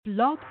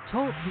Blog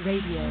Talk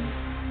Radio.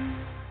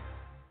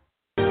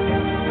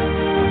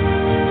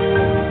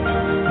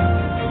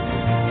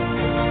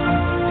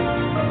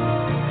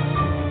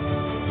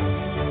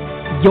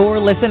 You're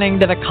listening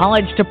to the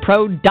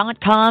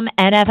College2Pro.com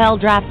NFL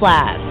Draft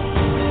Blast.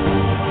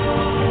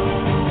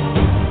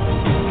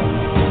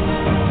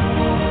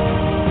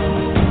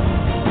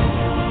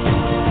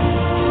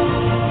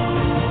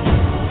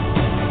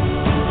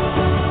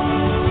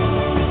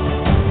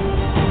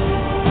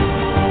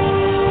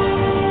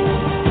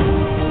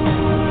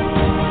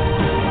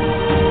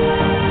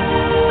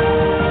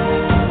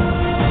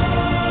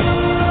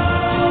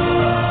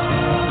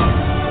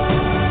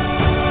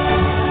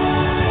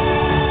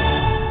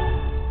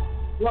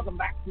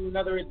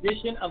 Another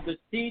edition of the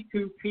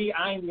C2P.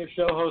 I am your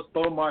show host,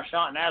 Bo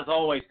Marchionte, and as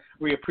always,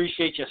 we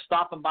appreciate you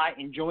stopping by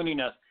and joining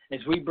us as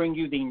we bring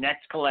you the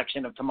next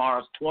collection of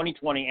tomorrow's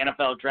 2020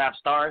 NFL Draft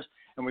Stars,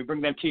 and we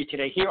bring them to you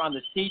today here on the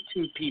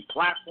C2P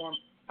platform,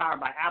 powered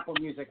by Apple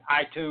Music,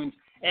 iTunes,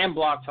 and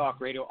Blog Talk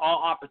Radio.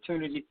 All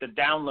opportunities to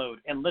download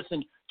and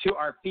listen to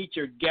our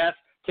featured guest.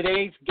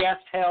 Today's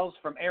guest hails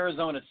from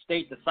Arizona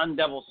State, the Sun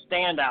Devils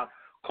standout,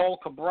 Cohl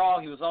Cabral.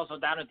 He was also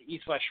down at the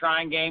East-West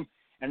Shrine game.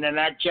 And then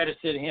that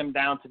jettisoned him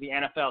down to the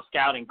NFL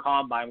Scouting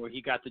Combine, where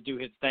he got to do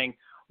his thing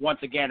once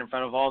again in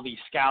front of all these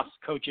scouts,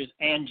 coaches,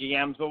 and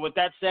GMs. But with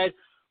that said,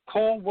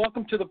 Cohl,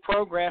 welcome to the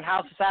program.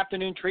 How's this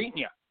afternoon treating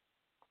you?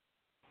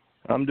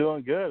 I'm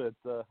doing good.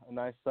 It's a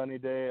nice sunny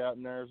day out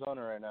in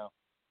Arizona right now.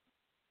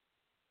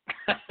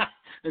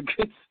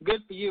 Good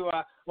for you.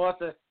 Well,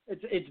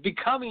 it's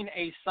becoming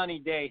a sunny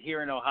day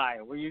here in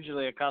Ohio. We're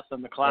usually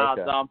accustomed to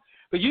clouds. Okay.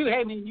 But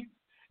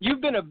You've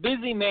been a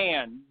busy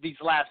man these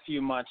last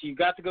few months. You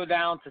got to go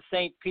down to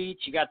St. Pete.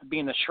 You got to be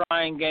in the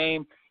Shrine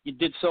game. You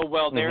did so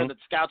well there that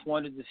scouts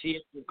wanted to see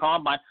it at the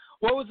Combine.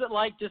 What was it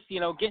like just,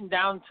 getting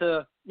down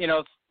to,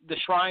 the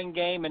Shrine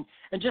game and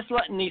just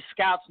letting these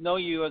scouts know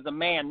you as a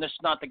man? This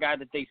is not the guy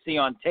that they see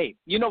on tape.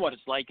 You know what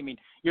it's like. I mean,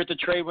 you're at the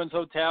Tradewinds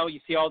Hotel. You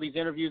see all these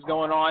interviews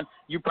going on.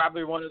 You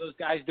probably are one of those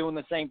guys doing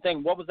the same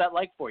thing. What was that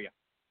like for you?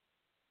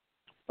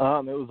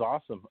 It was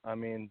awesome. I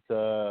mean,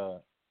 to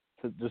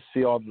just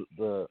see all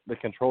the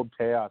controlled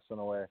chaos in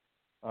a way,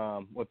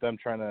 with them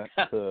trying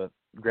to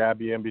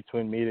grab you in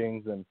between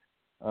meetings and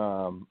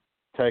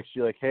text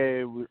you like,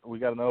 hey, we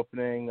got an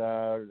opening.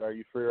 Are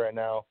you free right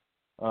now?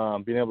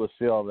 Being able to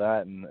see all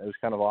that, and it was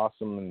kind of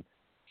awesome, and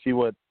see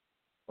what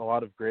a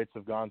lot of greats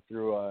have gone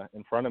through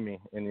in front of me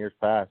in years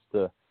past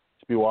to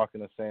be walking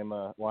the same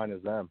line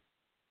as them.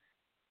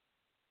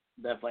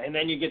 Definitely, and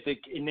then you get to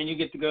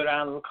go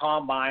down to the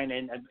Combine,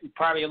 and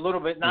probably a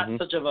little bit not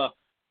such of a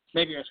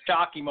maybe a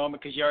shocking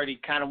moment because you already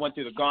kind of went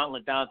through the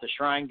gauntlet down at the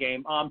Shrine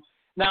game.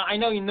 Now, I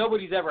know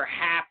nobody's ever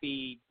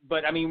happy,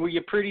 but, I mean, were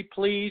you pretty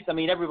pleased? I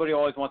mean, everybody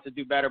always wants to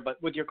do better,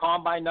 but with your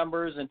Combine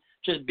numbers and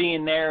just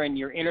being there and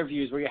your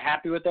interviews, were you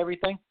happy with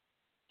everything?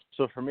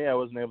 So for me, I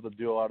wasn't able to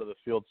do a lot of the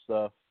field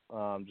stuff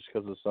just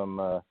because of some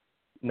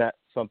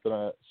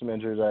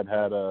injuries I'd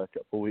had a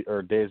couple weeks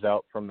or days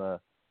out from the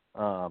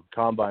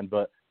Combine,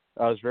 but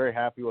I was very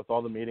happy with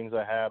all the meetings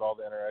I had, all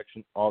the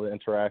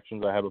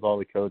interactions I had with all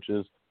the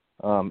coaches.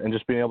 And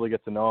just being able to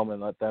get to know them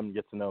and let them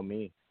get to know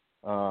me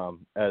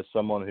as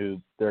someone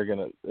who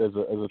is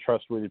a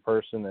trustworthy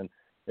person and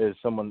is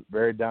someone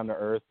very down to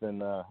earth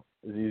and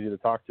is easy to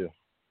talk to.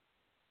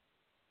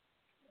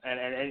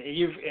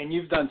 And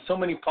you've done so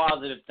many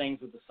positive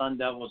things with the Sun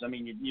Devils. I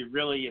mean, you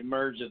really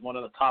emerged as one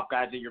of the top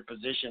guys at your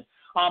position.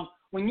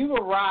 When you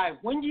arrive,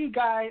 when do you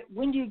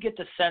get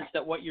the sense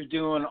that what you're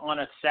doing on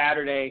a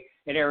Saturday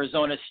at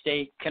Arizona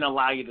State can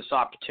allow you this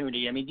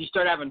opportunity? I mean, do you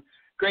start having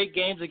great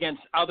games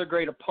against other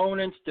great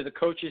opponents? Do the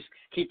coaches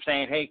keep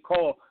saying, hey,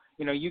 Cohl,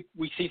 we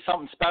see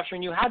something special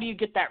in you? How do you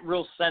get that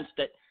real sense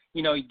that,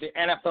 the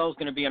NFL is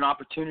going to be an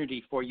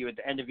opportunity for you at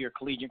the end of your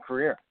collegiate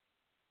career?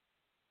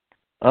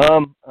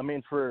 I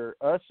mean, for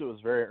us, it was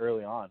very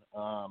early on.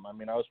 I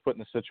was put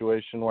in a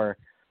situation where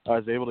I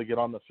was able to get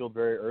on the field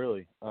very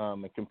early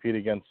and compete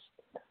against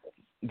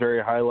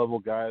very high-level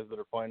guys that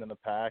are playing in the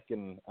Pac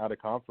and out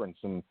of conference,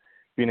 and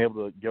being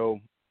able to go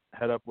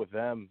head up with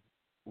them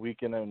week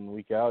in and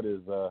week out is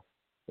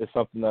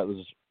something that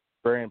was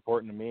very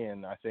important to me,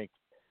 and I think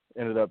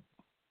ended up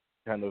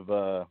kind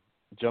of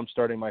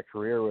jump-starting my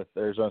career with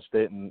Arizona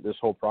State and this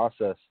whole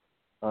process.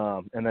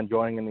 And then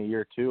going into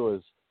year two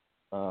is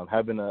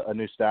having a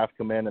new staff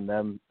come in and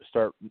them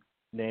start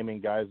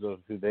naming guys of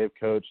who they've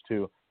coached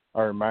who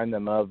I remind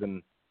them of,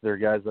 and they're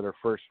guys that are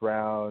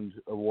first-round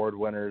award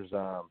winners.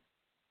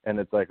 And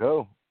it's like,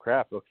 oh,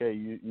 crap, okay,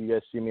 you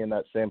guys see me in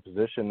that same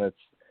position. That's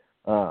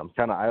kind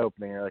of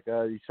eye-opening. You're like,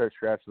 you start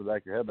scratching the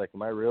back of your head, like,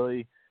 am I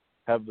really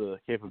have the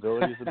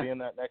capabilities of being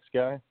that next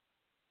guy?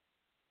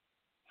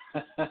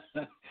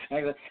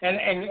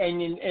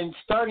 and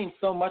starting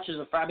so much as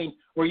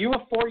were you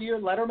a 4-year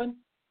letterman?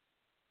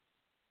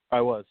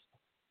 I was.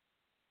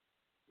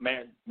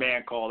 Man,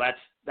 Cohl,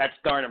 that's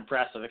darn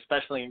impressive,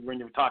 especially when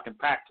you're talking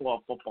Pac-12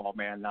 football,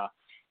 man.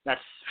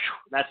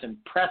 That's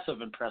impressive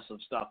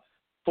stuff.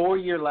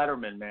 4-year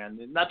letterman, man.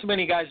 Not too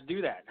many guys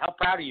do that. How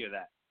proud are you of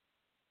that?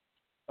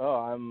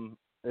 Oh,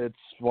 it's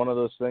one of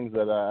those things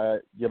that I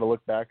get to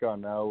look back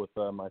on now with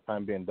my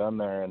time being done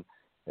there, and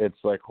it's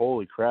like,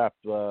 holy crap,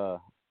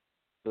 some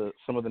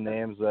of the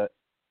names that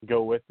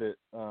go with it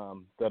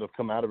that have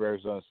come out of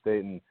Arizona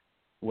State. And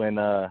when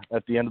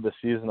at the end of the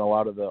season, a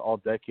lot of the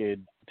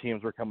all-decade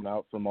teams were coming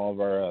out from all of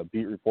our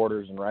beat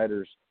reporters and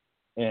writers,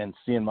 and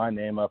seeing my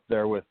name up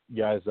there with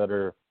guys that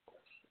are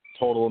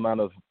total amount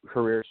of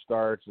career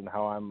starts and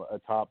how I'm a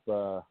top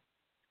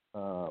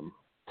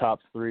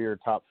 3 or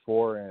top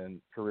 4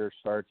 in career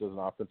starts as an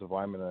offensive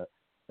lineman at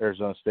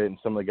Arizona State, and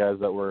some of the guys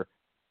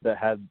that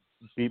had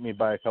beat me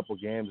by a couple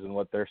games and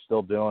what they're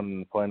still doing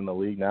and playing in the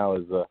league now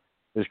is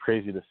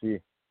crazy to see.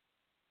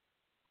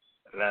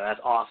 That's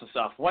awesome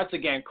stuff. Once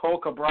again, Cohl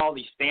Cabral,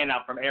 the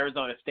standout from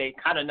Arizona State,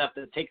 kind enough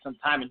to take some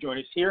time and join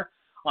us here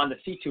on the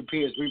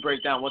C2P as we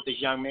break down what this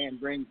young man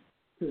brings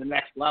to the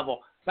next level.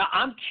 Now,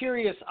 I'm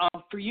curious,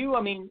 for you,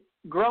 I mean,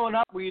 growing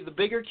up, were you the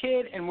bigger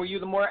kid, and were you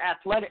the more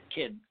athletic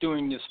kid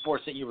doing the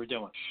sports that you were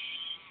doing?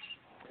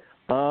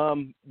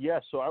 Yeah,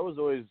 so I was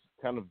always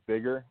kind of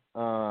bigger.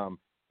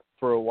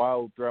 For a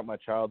while throughout my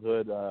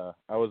childhood,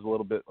 I was a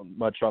little bit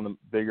much on the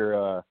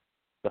bigger,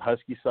 the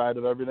husky side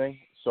of everything.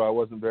 So I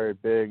wasn't very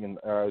big, and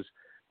I was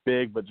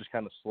big but just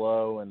kind of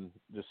slow and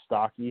just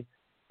stocky.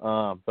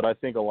 But I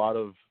think a lot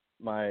of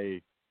my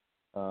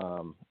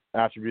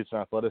attributes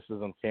and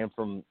athleticism came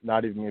from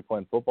not even me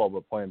playing football,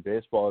 but playing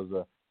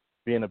baseball.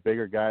 Being a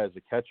bigger guy as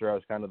a catcher, I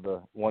was kind of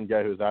the one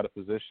guy who was out of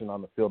position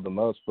on the field the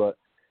most, but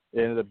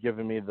it ended up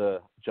giving me the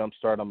jump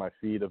start on my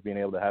feet of being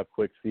able to have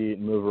quick feet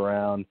and move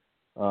around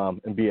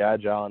and be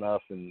agile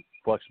enough and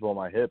flexible in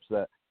my hips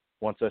that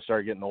once I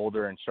started getting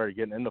older and started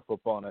getting into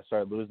football and I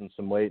started losing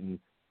some weight and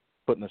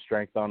putting the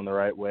strength on in the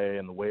right way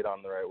and the weight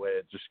on the right way,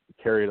 it just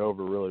carried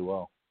over really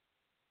well.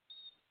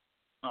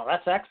 Oh,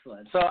 that's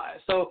excellent.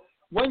 So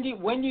when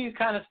do you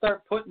kind of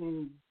start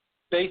putting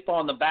baseball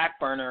on the back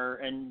burner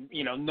and,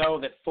 know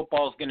that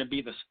football is going to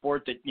be the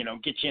sport that,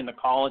 gets you into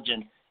college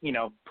and,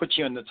 puts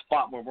you in the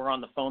spot where we're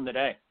on the phone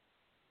today?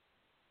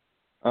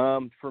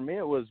 For me,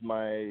 it was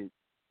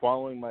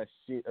following my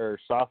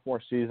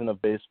sophomore season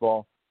of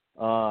baseball.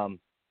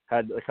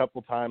 Had a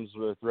couple times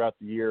throughout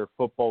the year,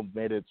 football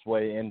made its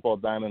way in Ball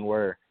Diamond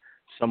where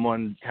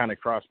someone kind of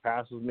crossed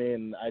paths with me,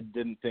 and I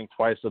didn't think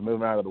twice of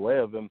moving out of the way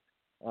of him.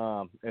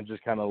 And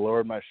just kind of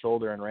lowered my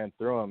shoulder and ran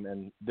through him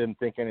and didn't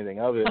think anything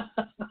of it.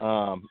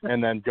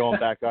 And then going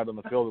back out on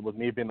the field with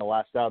me being the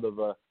last out of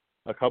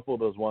a couple of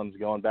those ones,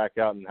 going back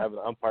out and having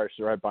the umpire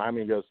sit right behind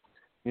me and goes,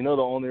 the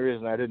only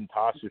reason I didn't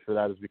toss you for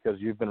that is because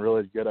you've been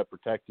really good at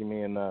protecting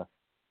me and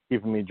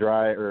keeping me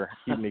dry or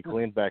keeping me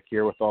clean back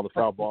here with all the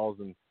foul balls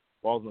in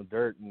the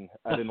dirt. And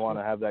I didn't want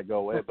to have that go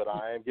away, but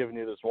I am giving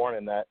you this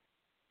warning that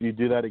if you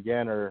do that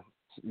again or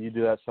you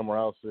do that somewhere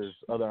else, there's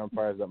other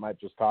umpires that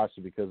might just toss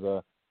you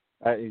because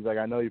he's like,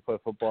 I know you play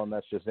football and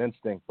that's just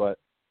instinct, but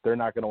they're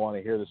not going to want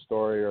to hear the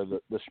story or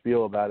the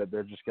spiel about it.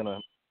 They're just going to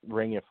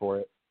ring you for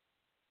it.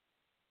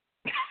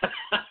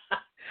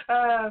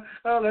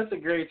 That's a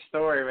great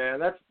story, man.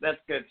 That's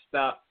good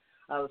stuff.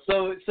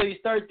 So you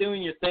start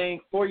doing your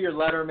thing for your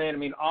letterman. I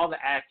mean, all the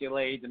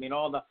accolades. I mean,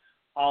 all the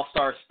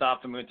all-star stuff.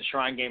 I mean, with the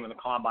Shrine Game and the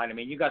Combine. I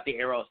mean, you got the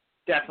arrows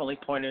definitely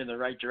pointed in the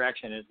right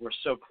direction as we're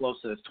so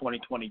close to this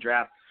 2020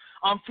 draft.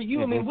 For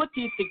you, I mean, what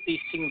do you think these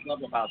teams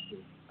love about you?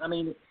 I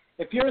mean,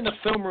 if you're in the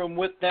film room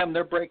with them,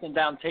 they're breaking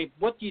down tape,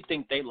 what do you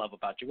think they love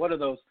about you? What are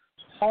those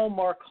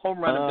hallmark home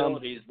run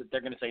abilities that they're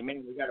going to say,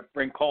 man, we got to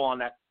bring Cohl on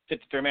that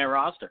 53-man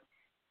roster?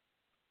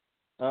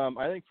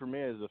 I think for me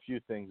is a few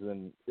things,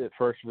 and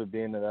first of it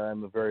being that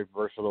I'm a very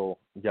versatile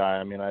guy.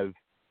 I mean, I've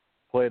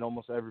played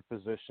almost every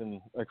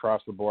position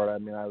across the board. I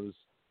mean,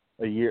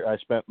 I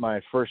spent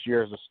my first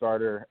year as a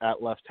starter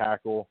at left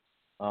tackle,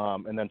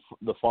 and then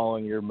the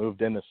following year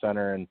moved into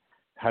center and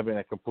having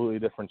a completely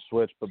different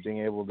switch, but being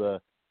able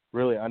to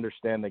really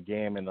understand the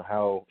game and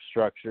how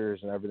structures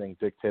and everything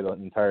dictate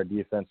an entire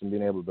defense and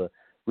being able to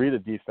read a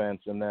defense.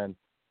 And then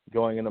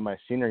going into my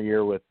senior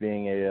year with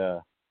being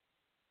a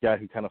guy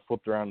who kind of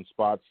flipped around in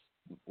spots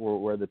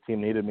where the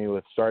team needed me,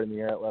 with starting the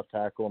year at left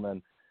tackle and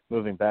then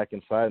moving back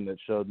inside, and it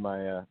showed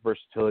my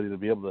versatility to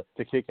be able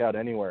to kick out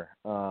anywhere.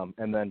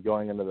 And then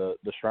going into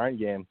the Shrine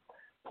Game,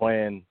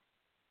 playing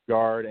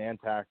guard and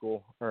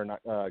tackle, or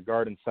not,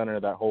 guard and center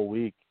that whole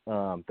week,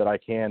 that I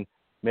can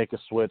make a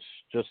switch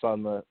just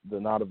on the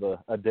nod of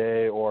a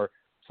day, or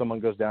someone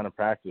goes down in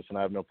practice, and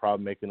I have no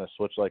problem making a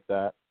switch like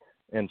that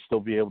and still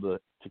be able to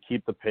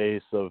keep the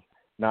pace of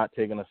not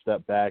taking a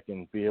step back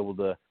and be able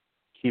to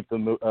keep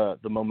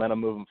the momentum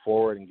moving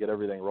forward and get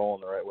everything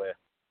rolling the right way.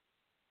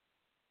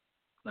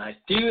 Nice.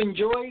 Do you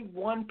enjoy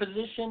one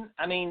position,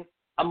 I mean,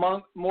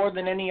 among more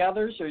than any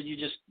others, or you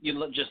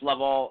just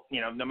love all,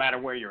 no matter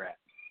where you're at?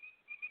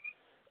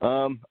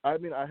 I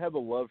mean, I have a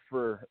love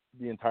for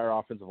the entire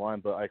offensive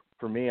line, but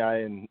for me,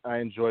 I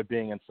enjoy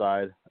being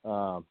inside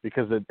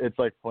because it's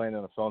like playing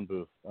in a phone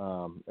booth.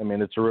 I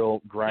mean, it's a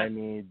real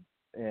grimy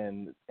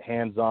and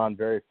hands-on,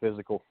 very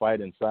physical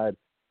fight inside,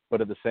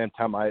 but at the same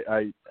time,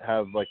 I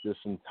have like this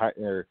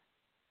entire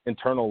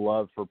internal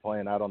love for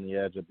playing out on the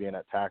edge of being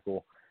at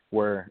tackle,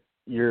 where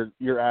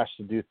you're asked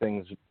to do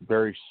things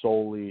very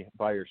solely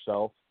by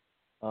yourself,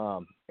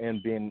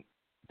 and being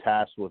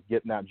tasked with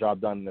getting that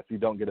job done. And if you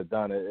don't get it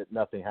done,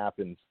 nothing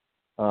happens.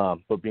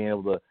 But being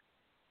able to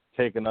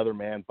take another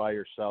man by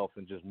yourself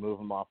and just move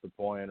him off the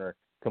point or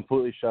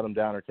completely shut him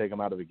down or take him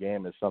out of the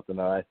game is something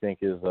that I think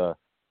is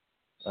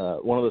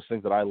one of those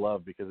things that I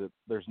love, because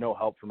there's no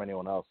help from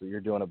anyone else. So you're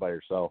doing it by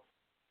yourself.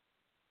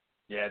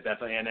 Yeah,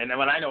 definitely. And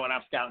when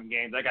I'm scouting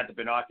games, I got the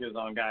binoculars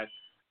on, guys.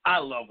 I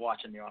love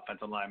watching the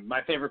offensive line.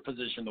 My favorite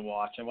position to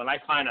watch. And when I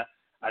find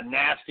a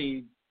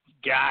nasty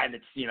guy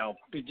that's,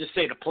 just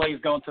say the play's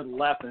going to the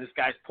left and this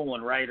guy's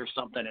pulling right or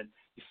something, and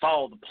you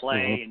follow the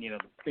play and,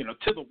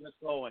 to the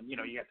whistle, and, you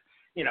get,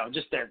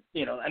 just that,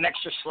 an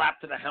extra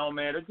slap to the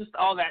helmet, or just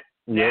all that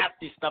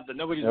nasty stuff that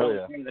nobody's really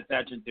paying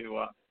attention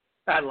to.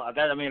 I love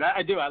that. I mean,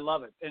 I do. I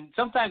love it. And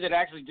sometimes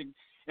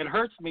it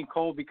hurts me,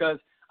 Cohl, because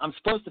I'm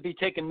supposed to be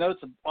taking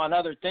notes on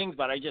other things,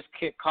 but I just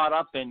get caught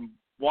up in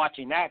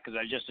watching that because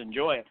I just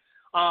enjoy it.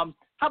 How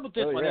about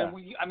this one?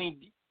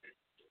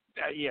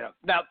 Yeah.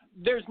 Now,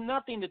 there's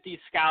nothing that these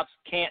scouts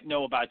can't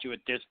know about you at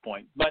this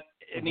point. But,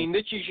 I mean,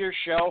 this is your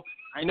show.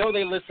 I know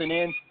they listen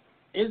in.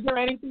 Is there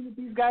anything that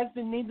these guys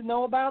need to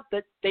know about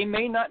that they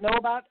may not know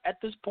about at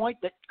this point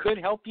that could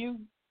help you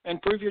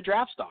improve your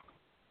draft stock?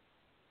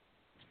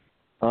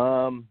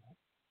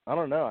 I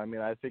don't know. I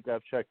mean, I think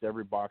I've checked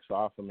every box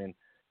off. I mean,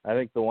 I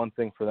think the one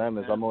thing for them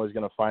is I'm always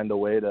going to find a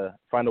way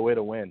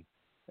to win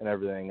and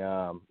everything.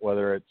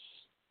 Whether it's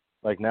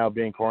like now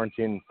being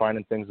quarantined and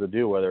finding things to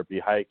do, whether it be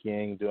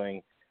hiking,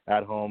 doing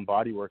at-home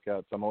body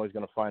workouts, I'm always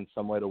going to find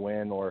some way to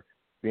win, or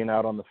being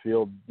out on the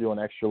field doing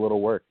extra little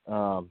work.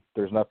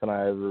 There's nothing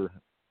I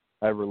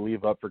ever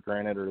leave up for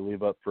granted or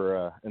leave up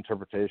for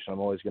interpretation. I'm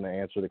always going to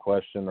answer the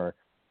question or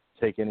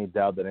take any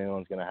doubt that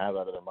anyone's going to have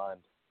out of their mind.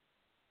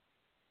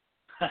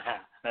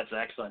 That's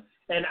excellent.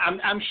 And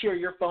I'm sure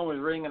your phone was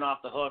ringing off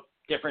the hook,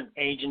 different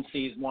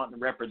agencies wanting to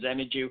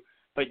represent you,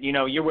 but,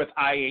 you're with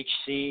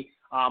IHC.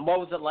 What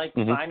was it like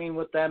signing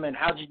with them, and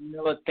how did you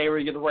know that they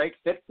were the right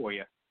fit for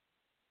you?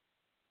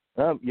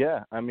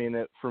 Yeah, I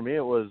mean, for me,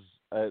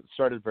 it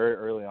started very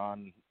early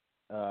on,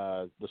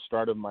 the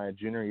start of my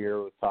junior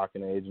year with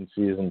talking to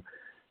agencies and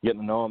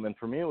getting to know them. And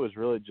for me, it was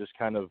really just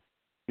kind of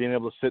being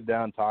able to sit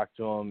down, talk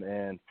to them,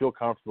 and feel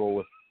comfortable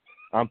with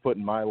I'm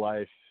putting my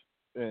life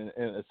in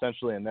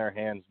essentially in their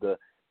hands to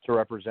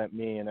represent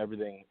me and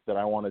everything that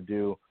I want to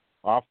do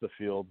off the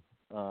field,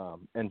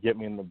 and get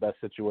me in the best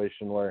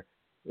situation where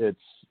it's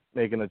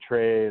making a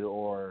trade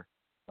or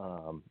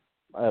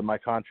my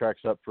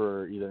contract's up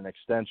for either an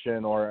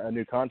extension or a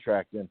new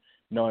contract, and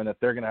knowing that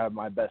they're going to have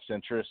my best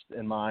interest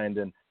in mind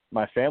and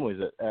my family's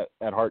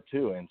at heart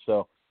too. And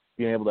so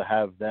being able to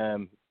have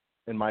them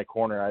in my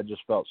corner, I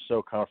just felt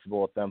so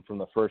comfortable with them from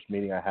the first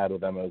meeting I had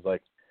with them. It was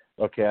like,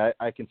 okay,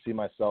 I can see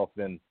myself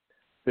in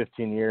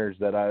 15 years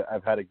that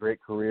I've had a great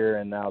career,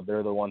 and now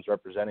they're the ones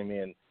representing me,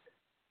 and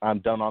I'm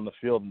done on the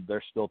field and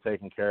they're still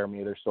taking care of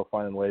me. They're still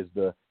finding ways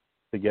to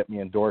get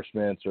me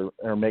endorsements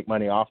or make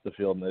money off the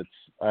field. And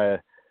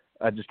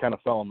I just kind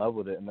of fell in love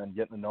with it, and then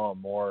getting to know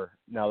them more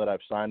now that I've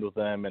signed with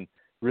them and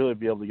really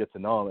be able to get to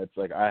know them. It's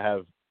like I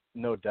have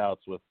no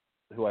doubts with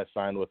who I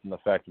signed with and the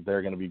fact that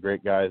they're going to be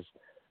great guys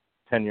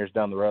 10 years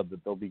down the road,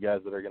 that they'll be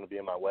guys that are going to be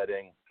in my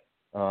wedding.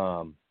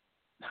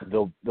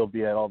 They'll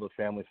be at all the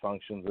family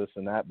functions, this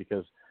and that,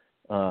 because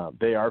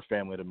they are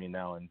family to me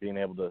now, and being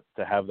able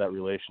to have that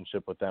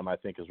relationship with them, I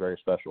think, is very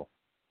special.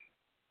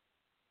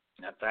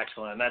 That's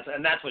excellent.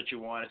 And that's what you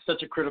want. It's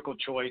such a critical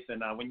choice.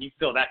 And when you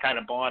feel that kind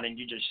of bond, and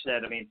you just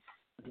said, it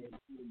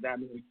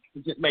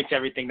just makes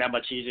everything that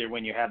much easier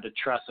when you have the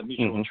trust, the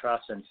mutual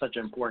trust, and such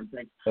an important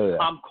thing. Oh, yeah.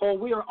 Cohl,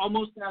 we are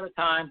almost out of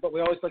time, but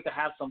we always like to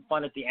have some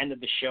fun at the end of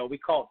the show. We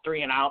call it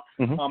 3 and Out.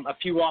 A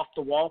few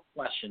off-the-wall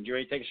questions. You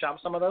ready to take a shot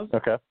with some of those?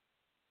 Okay.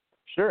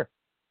 Sure.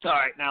 All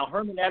right. Now,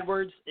 Herman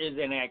Edwards is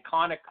an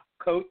iconic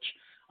coach.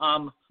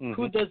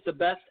 Who does the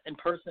best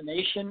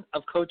impersonation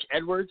of Coach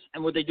Edwards,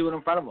 and would they do it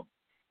in front of him?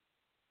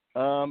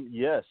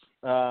 Yes.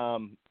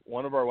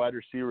 One of our wide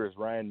receivers,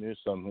 Ryan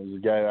Newsom, who's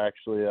a guy who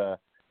actually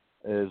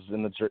is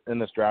in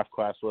this draft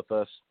class with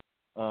us.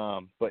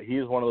 But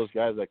he's one of those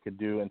guys that could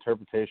do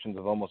interpretations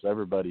of almost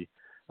everybody.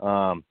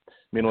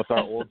 With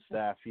our old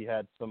staff, he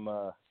had some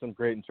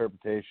great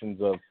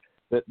interpretations of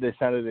that. They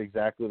sounded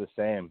exactly the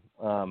same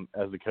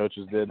as the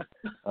coaches did.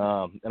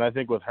 And I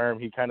think with Herm,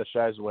 he kind of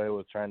shies away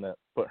with trying to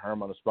put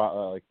Herm on the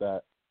spotlight like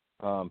that.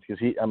 Because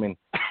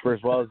for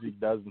as well as he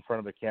does in front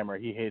of a camera,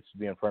 he hates to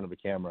be in front of a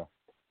camera.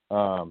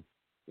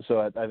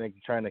 So I think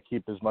trying to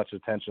keep as much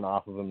attention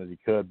off of him as he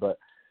could. But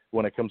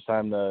when it comes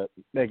time to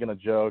making a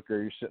joke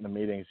or you're sitting in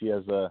meetings,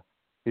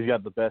 he's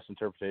got the best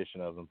interpretation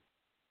of him.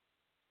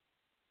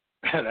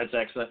 That's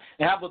excellent.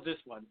 Now, how about this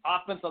one?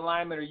 Offensive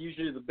linemen are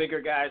usually the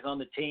bigger guys on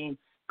the team.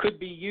 Could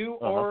be you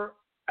or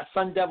a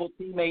Sun Devil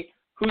teammate.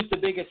 Who's the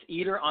biggest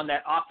eater on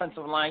that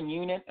offensive line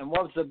unit, and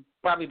what was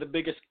probably the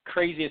biggest,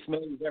 craziest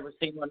meal you've ever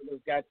seen one of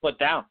those guys put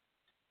down?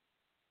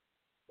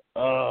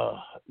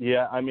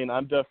 Yeah, I'm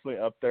definitely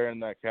up there in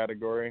that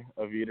category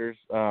of eaters.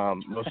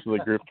 Most of the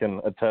group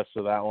can attest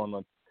to that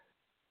one.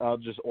 I'll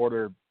just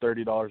order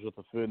 $30 worth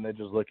of food, and they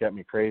just look at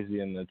me crazy,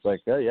 and it's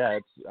like, oh yeah,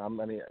 I'm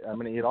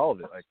gonna eat all of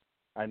it. Like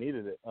I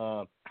needed it.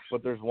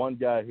 But there's one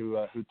guy who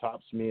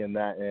tops me in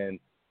that, and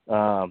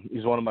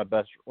he's one of my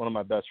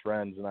best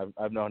friends, and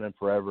I've known him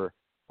forever.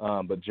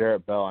 But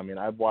Jarrett Bell, I mean,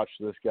 I've watched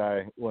this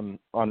guy when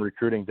on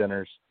recruiting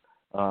dinners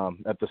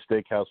at the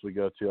steakhouse we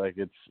go to. Like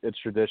it's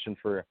tradition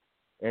for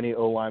any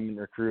O-lineman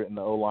recruit and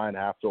the O-line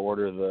have to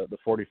order the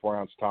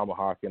 44-ounce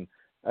tomahawk, and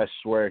I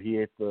swear he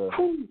ate the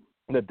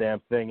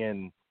damn thing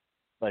in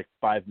like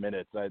 5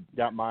 minutes. I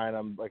got mine.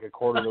 I'm like a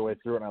quarter of the way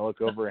through it, and I look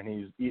over, and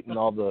he's eating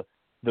all the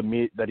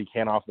meat that he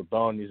can off the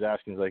bone. He's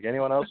asking, he's like,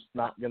 anyone else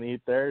not going to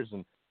eat theirs?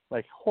 And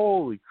like,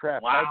 holy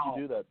crap, wow. How'd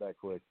you do that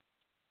quick?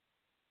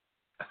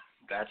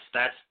 That's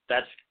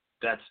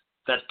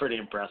pretty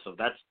impressive.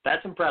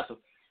 That's impressive.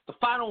 The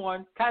final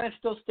one, kind of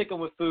still sticking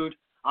with food.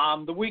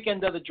 The week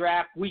of the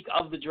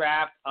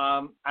draft,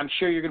 I'm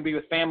sure you're going to be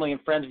with family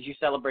and friends as you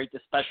celebrate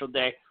this special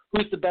day.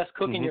 Who's the best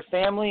cook in your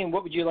family, and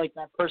what would you like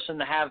that person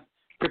to have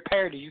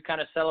prepared as you kind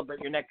of celebrate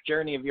your next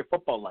journey of your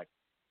football life?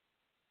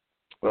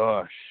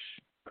 Oh,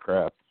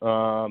 crap.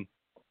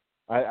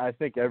 I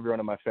think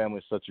everyone in my family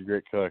is such a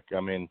great cook.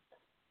 I mean,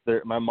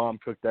 my mom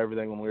cooked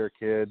everything when we were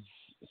kids.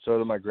 So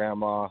did my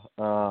grandma.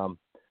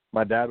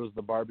 My dad was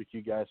the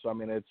barbecue guy. So, I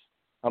mean, I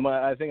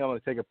think I'm going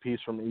to take a piece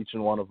from each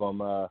and one of them,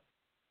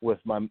 with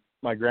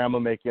my grandma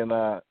making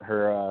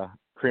her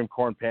cream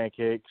corn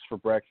pancakes for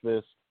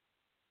breakfast.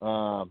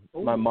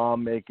 My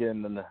mom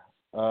making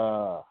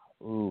for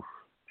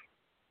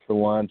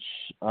lunch.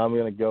 I'm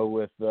going to go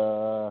with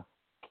her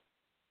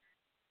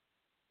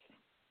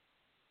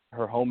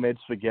homemade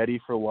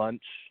spaghetti for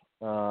lunch.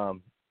 I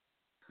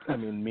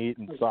mean, meat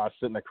and sauce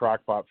sit in the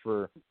crock pot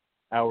for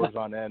hours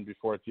on end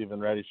before it's even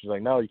ready. She's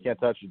like, no, you can't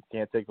touch it. You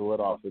can't take the lid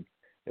off.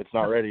 It's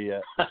not ready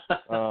yet.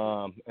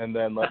 And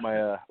then let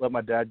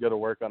my dad go to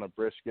work on a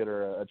brisket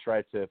or a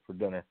tri-tip for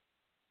dinner.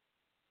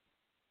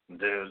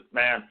 Dude,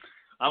 man,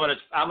 I'm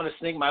gonna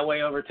sneak my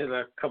way over to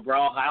the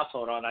Cabral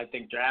household on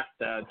draft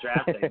day,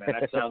 man.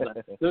 That sounds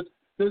like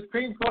those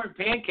cream corn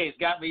pancakes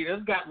got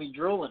me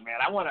drooling, man.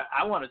 I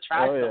wanna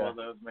try some of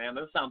those, man.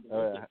 Those sound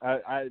delicious.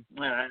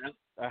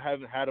 I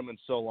haven't had them in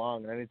so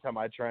long, and anytime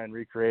I try and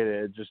recreate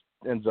it, it just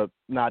ends up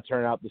not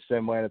turning out the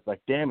same way. And it's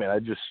like, damn it,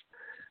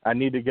 I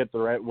need to get the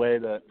right way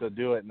to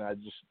do it. And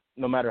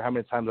no matter how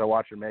many times I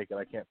watch her make it,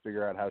 I can't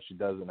figure out how she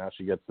does it and how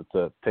she gets it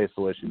to taste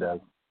the way she does.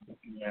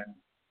 Yeah.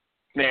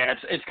 Yeah,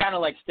 it's kind of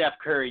like Steph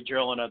Curry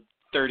drilling a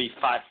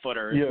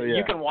 35-footer. Yeah.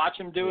 You can watch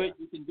him do it,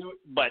 you can do it,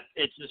 but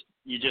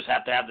you just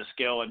have to have the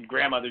skill, and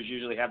grandmothers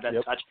usually have that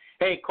touch.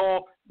 Hey,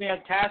 Cohl,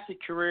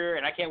 fantastic career,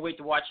 and I can't wait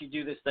to watch you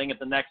do this thing at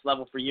the next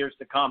level for years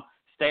to come.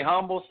 Stay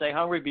humble, stay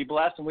hungry, be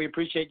blessed, and we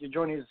appreciate you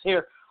joining us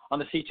here on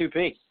the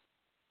C2P.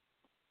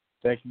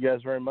 Thank you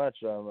guys very much.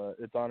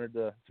 It's honored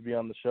to be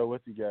on the show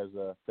with you guys.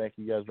 Thank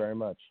you guys very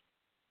much.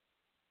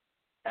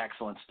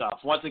 Excellent stuff.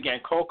 Once again,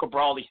 Cohl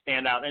Cabral, the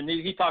standout, and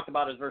he talked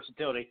about his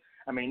versatility.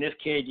 I mean, this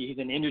kid, he's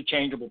an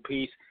interchangeable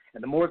piece,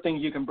 and the more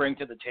things you can bring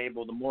to the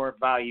table, the more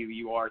value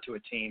you are to a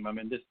team. I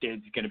mean, this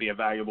kid's going to be a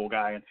valuable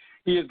guy, and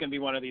he is going to be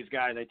one of these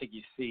guys I think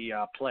you see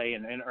play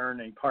and earn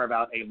and carve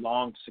out a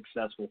long,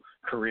 successful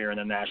career in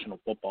the National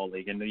Football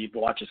League. And you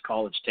watch his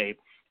college tape,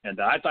 and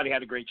I thought he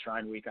had a great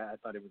Shrine Week. I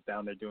thought he was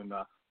down there doing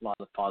a lot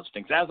of positive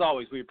things. As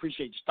always, we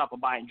appreciate you stopping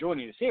by and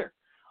joining us here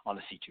on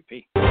the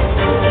C2P.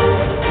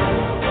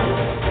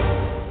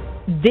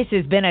 This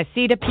has been a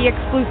C2P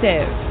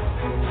exclusive.